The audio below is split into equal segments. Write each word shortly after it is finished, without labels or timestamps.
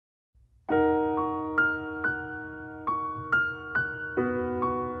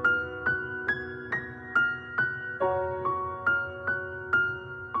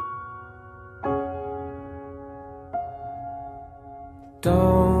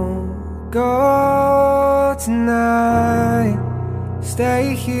go tonight.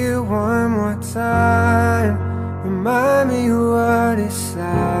 Stay here one more time. Remind me what it's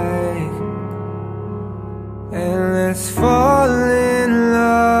like, and let's fall in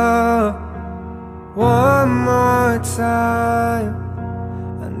love one more time.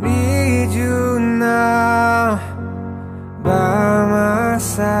 I need you now by my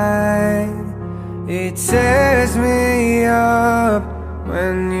side. It tears me up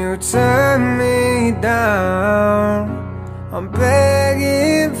when you turn me down. I'm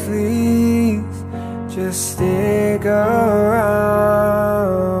begging, please, just stick around.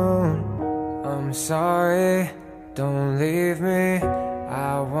 I'm sorry, don't leave me.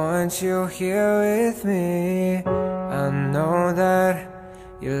 I want you here with me. I know that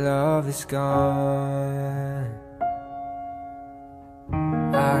your love is gone.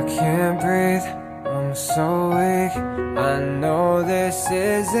 I can't breathe, I'm so weak. I know this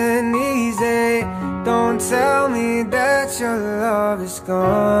isn't easy. Don't tell me that your love is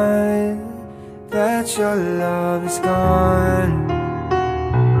gone, that your love is gone.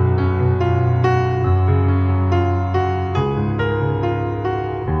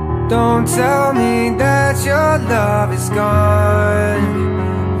 Don't tell me that your love is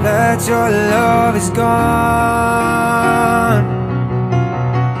gone, that your love is gone.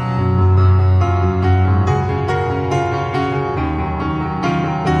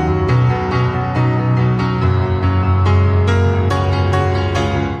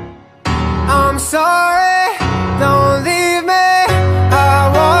 I'm sorry, don't leave me. I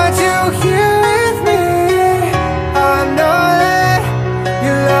want you here with me. I know that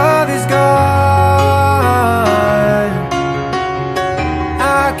your love is gone.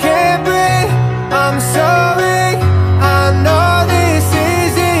 I can't breathe, I'm so weak. I know this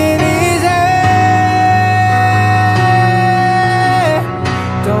isn't easy.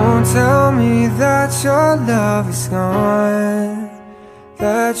 Don't tell me that your love is gone,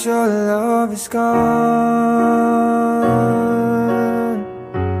 that your love is gone,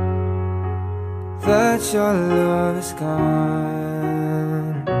 that your love is gone.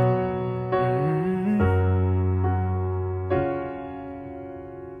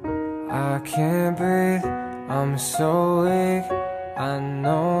 I can't breathe, I'm so weak. I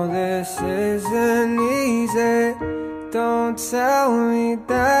know this isn't easy. Don't tell me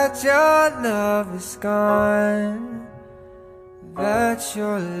that your love is gone, that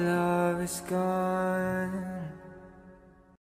your love is gone.